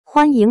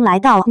欢迎来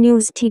到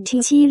News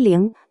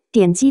TT70，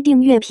点击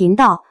订阅频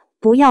道，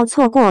不要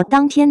错过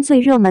当天最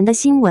热门的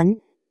新闻。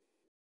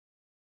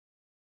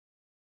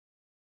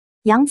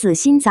杨紫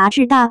新杂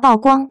志大曝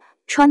光，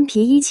穿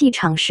皮衣气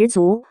场十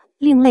足，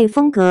另类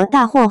风格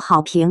大获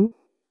好评。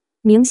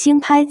明星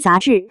拍杂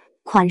志，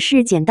款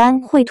式简单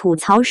会吐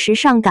槽时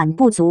尚感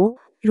不足，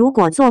如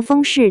果作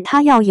风是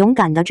他要勇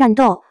敢的战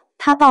斗，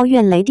他抱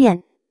怨雷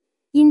电。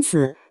因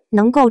此，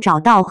能够找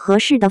到合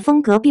适的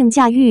风格并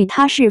驾驭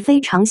它是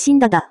非常新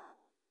的。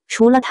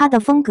除了他的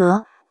风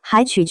格，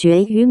还取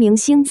决于明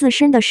星自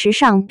身的时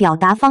尚表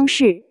达方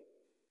式。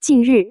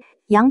近日，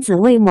杨紫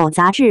为某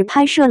杂志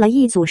拍摄了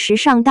一组时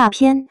尚大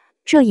片，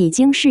这已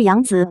经是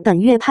杨紫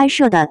本月拍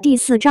摄的第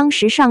4张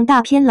时尚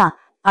大片了，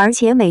而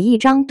且每一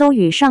张都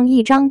与上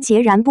一张截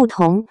然不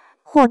同，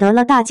获得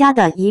了大家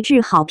的一致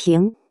好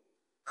评。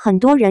很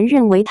多人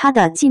认为他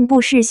的进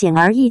步是显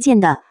而易见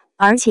的，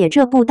而且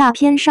这部大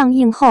片上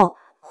映后，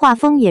画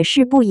风也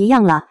是不一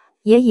样了，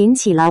也引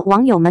起了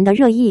网友们的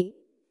热议。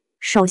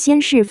首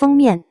先是封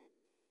面，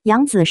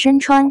杨紫身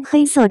穿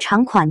黑色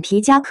长款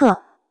皮夹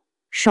克，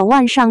手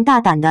腕上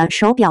大胆的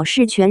手表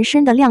是全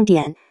身的亮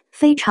点，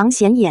非常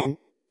显眼。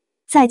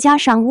再加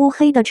上乌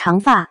黑的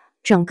长发，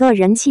整个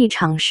人气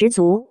场十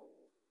足。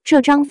这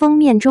张封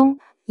面中，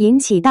引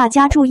起大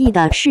家注意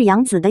的是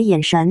杨紫的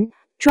眼神，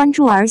专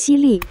注而犀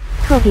利，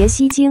特别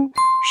吸睛，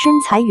身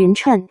材匀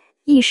称，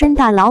一身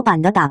大老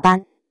板的打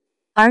扮。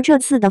而这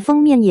次的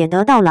封面也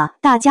得到了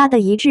大家的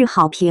一致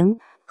好评，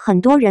很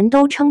多人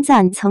都称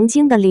赞曾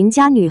经的邻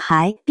家女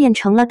孩变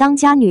成了当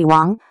家女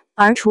王。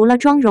而除了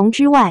妆容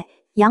之外，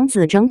杨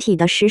紫整体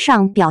的时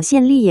尚表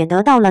现力也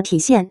得到了体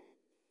现。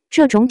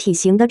这种体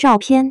型的照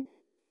片，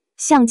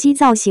相机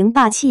造型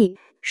霸气，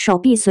手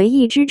臂随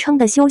意支撑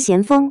的休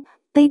闲风，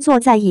背坐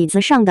在椅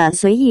子上的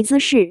随意姿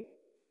势。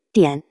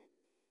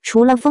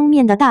除了封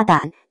面的大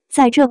胆，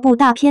在这部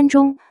大片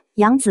中，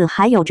杨紫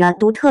还有着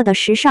独特的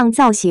时尚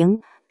造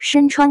型，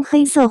身穿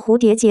黑色蝴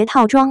蝶结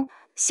套装，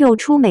秀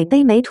出美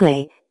背美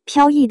腿，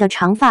飘逸的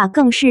长发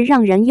更是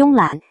让人慵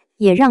懒，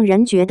也让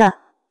人觉得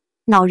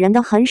恼人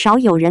的。很少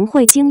有人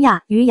会惊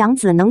讶于杨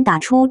紫能打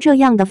出这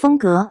样的风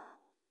格。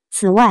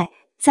此外，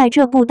在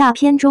这部大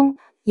片中，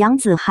杨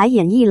紫还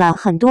演绎了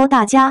很多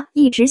大家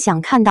一直想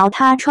看到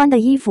她穿的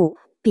衣服，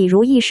比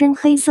如一身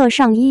黑色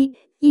上衣，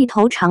一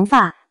头长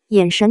发，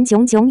眼神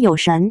炯炯有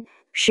神，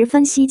十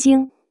分吸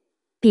睛。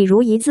比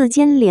如一字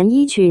肩连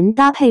衣裙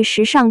搭配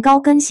时尚高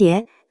跟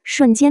鞋，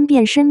瞬间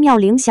变身妙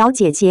龄小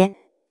姐姐。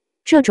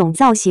这种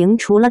造型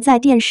除了在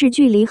电视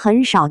剧里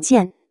很少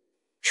见。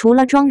除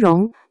了妆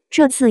容，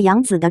这次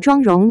杨紫的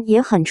妆容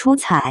也很出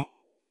彩，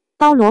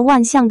包罗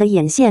万象的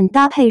眼线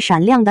搭配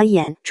闪亮的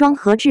眼妆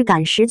和质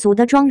感十足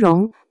的妆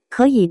容，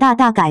可以大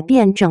大改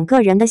变整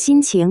个人的心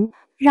情，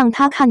让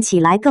她看起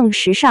来更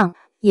时尚，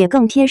也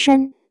更贴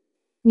身。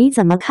你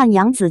怎么看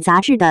杨紫杂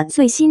志的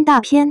最新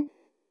大片？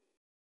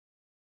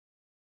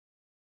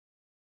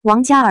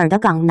王嘉尔的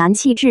港男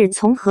气质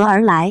从何而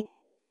来？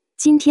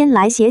今天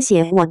来写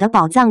写我的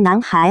宝藏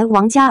男孩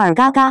王嘉尔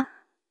嘎嘎。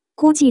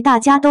估计大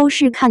家都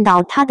是看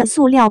到他的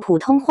塑料普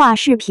通话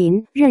视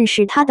频认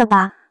识他的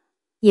吧，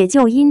也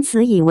就因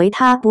此以为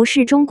他不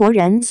是中国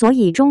人，所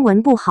以中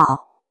文不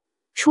好。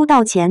出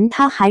道前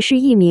他还是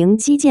一名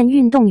击剑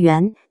运动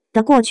员，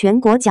得过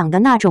全国奖的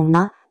那种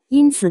呢，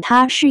因此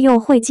他是又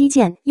会击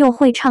剑，又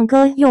会唱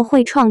歌，又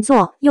会创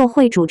作，又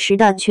会主持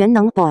的全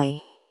能 boy。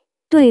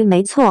 对，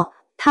没错，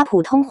他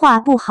普通话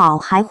不好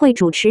还会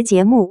主持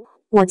节目，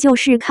我就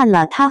是看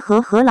了他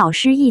和何老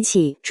师一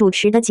起主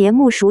持的节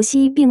目熟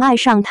悉并爱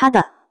上他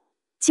的。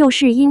就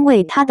是因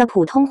为他的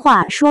普通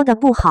话说的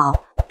不好，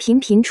频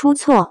频出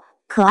错，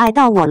可爱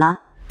到我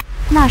了。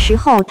那时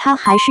候他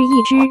还是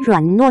一只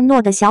软糯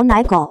糯的小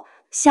奶狗，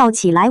笑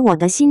起来我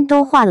的心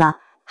都化了，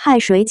害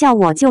谁叫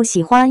我就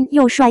喜欢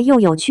又帅又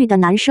有趣的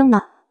男生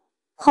呢？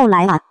后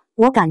来啊，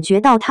我感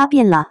觉到他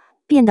变了，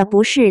变得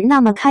不是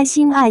那么开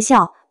心爱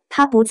笑，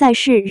他不再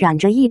是染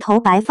着一头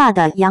白发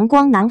的阳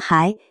光男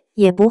孩，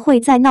也不会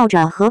再闹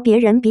着和别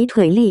人比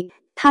腿力，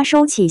他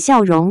收起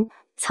笑容，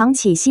藏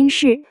起心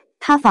事，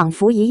他仿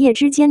佛一夜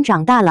之间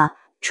长大了，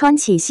穿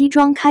起西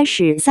装开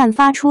始散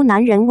发出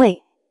男人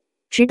味。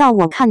直到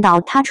我看到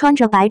他穿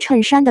着白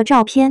衬衫的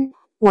照片，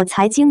我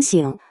才惊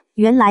醒，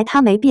原来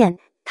他没变，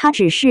他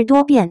只是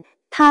多变，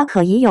他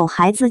可以有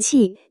孩子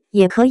气，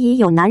也可以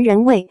有男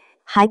人味，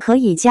还可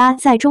以夹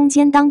在中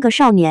间当个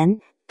少年。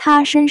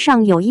他身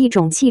上有一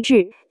种气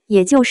质，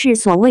也就是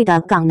所谓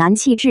的港男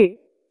气质。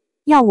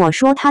要我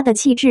说，他的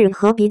气质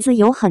和鼻子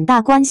有很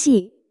大关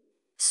系，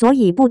所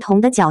以不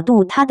同的角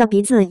度，他的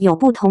鼻子有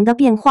不同的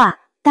变化，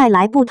带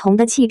来不同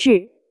的气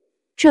质。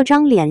这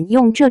张脸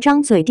用这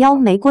张嘴叼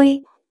玫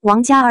瑰，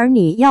王嘉尔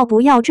你要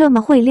不要这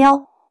么会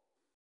撩？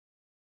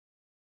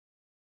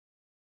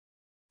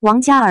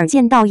王嘉尔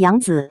见到杨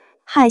紫，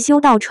害羞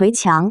到捶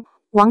墙。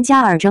王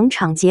嘉尔整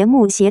场节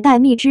目携带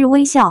蜜汁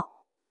微笑。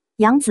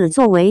杨紫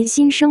作为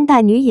新生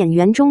代女演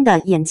员中的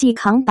演技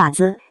扛把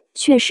子，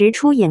确实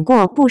出演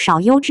过不少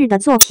优质的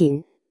作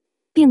品，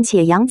并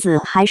且杨紫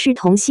还是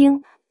童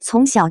星，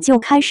从小就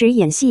开始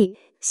演戏，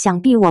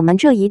想必我们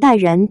这一代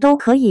人都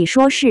可以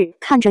说是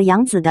看着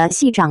杨紫的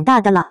戏长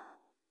大的了。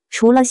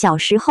除了小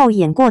时候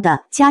演过的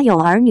《家有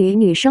儿女》《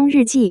女生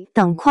日记》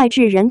等脍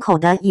炙人口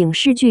的影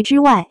视剧之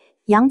外，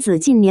杨紫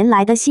近年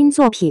来的新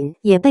作品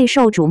也备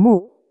受瞩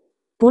目。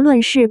不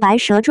论是《白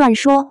蛇传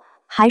说》，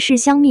还是《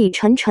香蜜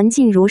沉沉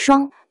烬如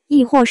霜》，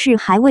亦或是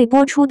还未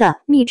播出的《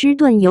蜜汁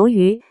炖鱿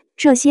鱼》，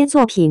这些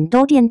作品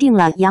都奠定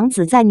了杨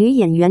紫在女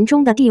演员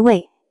中的地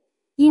位。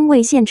因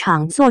为现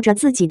场坐着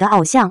自己的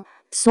偶像，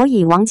所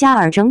以王嘉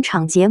尔整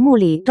场节目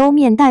里都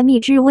面带蜜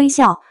汁微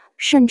笑，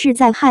甚至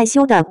在害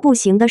羞的不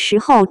行的时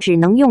候只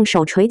能用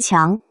手捶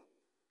墙。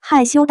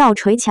害羞到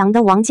捶墙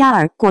的王嘉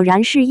尔果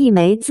然是一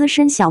枚资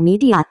深小迷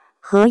弟啊，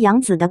和杨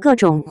紫的各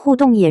种互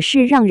动也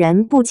是让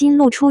人不禁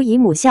露出姨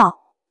母笑。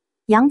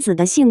杨紫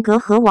的性格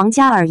和王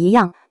嘉尔一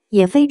样，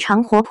也非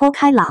常活泼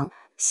开朗，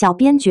小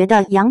编觉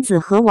得杨紫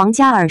和王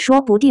嘉尔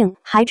说不定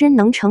还真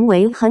能成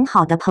为很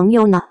好的朋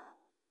友呢。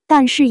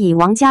但是以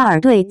王嘉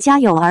尔对《家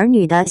有儿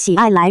女》的喜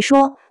爱来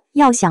说，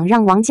要想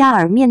让王嘉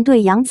尔面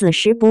对杨紫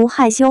时不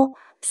害羞，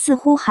似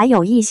乎还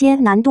有一些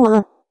难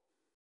度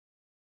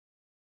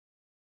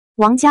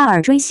王嘉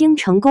尔追星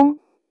成功，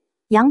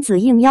杨紫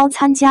应邀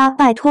参加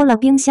拜托了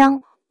冰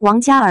箱，王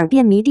嘉尔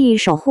变迷弟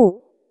守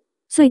护。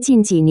最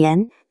近几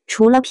年，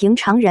除了平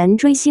常人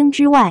追星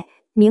之外，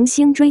明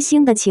星追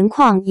星的情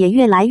况也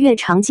越来越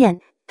常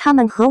见。他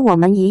们和我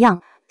们一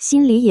样，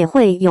心里也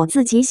会有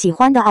自己喜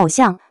欢的偶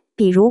像，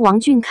比如王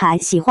俊凯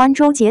喜欢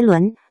周杰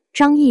伦，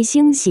张艺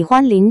兴喜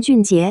欢林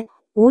俊杰，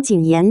吴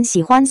谨言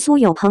喜欢苏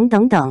有朋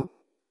等等。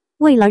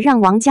为了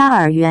让王嘉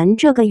尔圆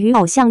这个与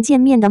偶像见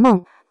面的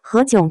梦，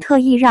何炅特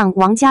意让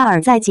王嘉尔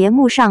在节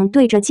目上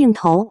对着镜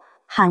头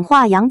喊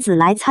话杨紫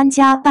来参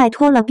加拜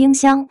托了冰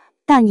箱，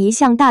但一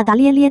向大大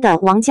咧咧的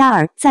王嘉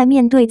尔在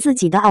面对自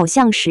己的偶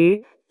像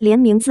时，连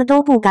名字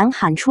都不敢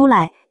喊出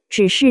来，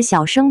只是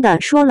小声地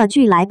说了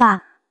句来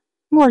吧，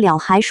末了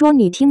还说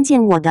你听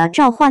见我的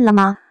召唤了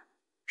吗？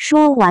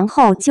说完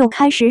后就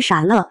开始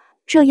傻乐，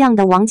这样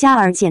的王嘉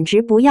尔简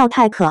直不要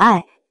太可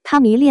爱，他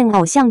迷恋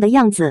偶像的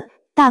样子，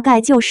大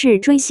概就是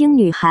追星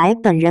女孩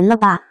本人了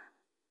吧。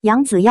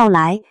杨紫要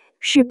来，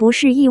是不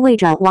是意味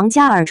着王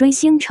嘉尔追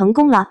星成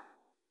功了？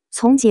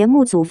从节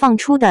目组放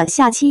出的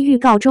下期预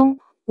告中，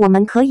我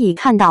们可以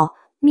看到，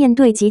面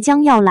对即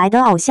将要来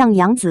的偶像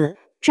杨紫，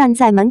站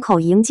在门口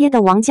迎接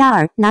的王嘉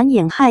尔难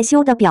掩害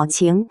羞的表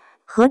情。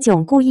何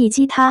炅故意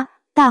激他，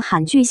大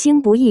喊巨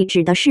星不易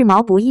指的是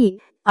毛不易，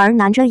而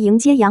拿着迎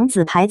接杨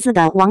紫牌子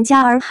的王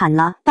嘉尔喊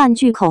了半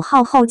句口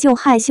号后就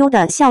害羞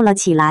地笑了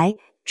起来。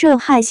这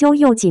害羞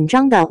又紧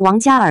张的王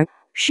嘉尔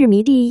是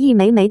迷弟一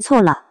枚没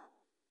错了。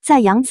在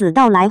杨紫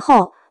到来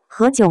后，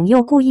何炅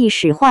又故意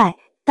使坏，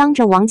当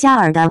着王嘉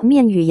尔的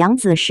面与杨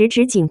紫十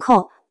指紧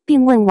扣，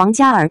并问王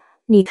嘉尔：“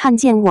你看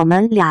见我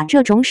们俩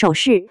这种手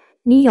势，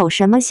你有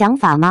什么想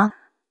法吗？”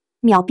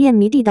秒变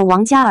迷弟的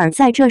王嘉尔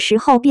在这时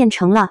候变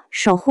成了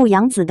守护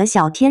杨紫的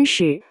小天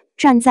使，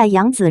站在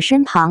杨紫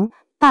身旁，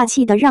霸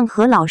气的让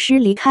何老师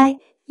离开，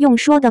用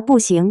说的不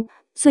行，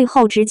最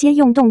后直接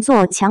用动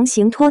作强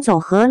行拖走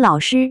何老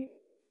师。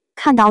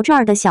看到这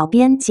儿的小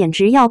编简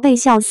直要被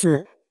笑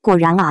死，果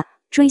然啊，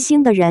追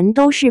星的人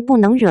都是不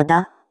能惹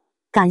的。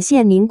感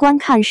谢您观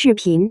看视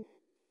频，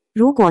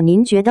如果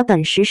您觉得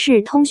本时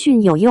事通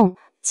讯有用，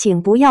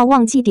请不要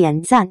忘记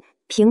点赞、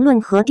评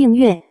论和订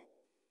阅。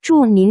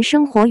祝您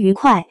生活愉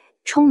快，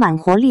充满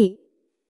活力。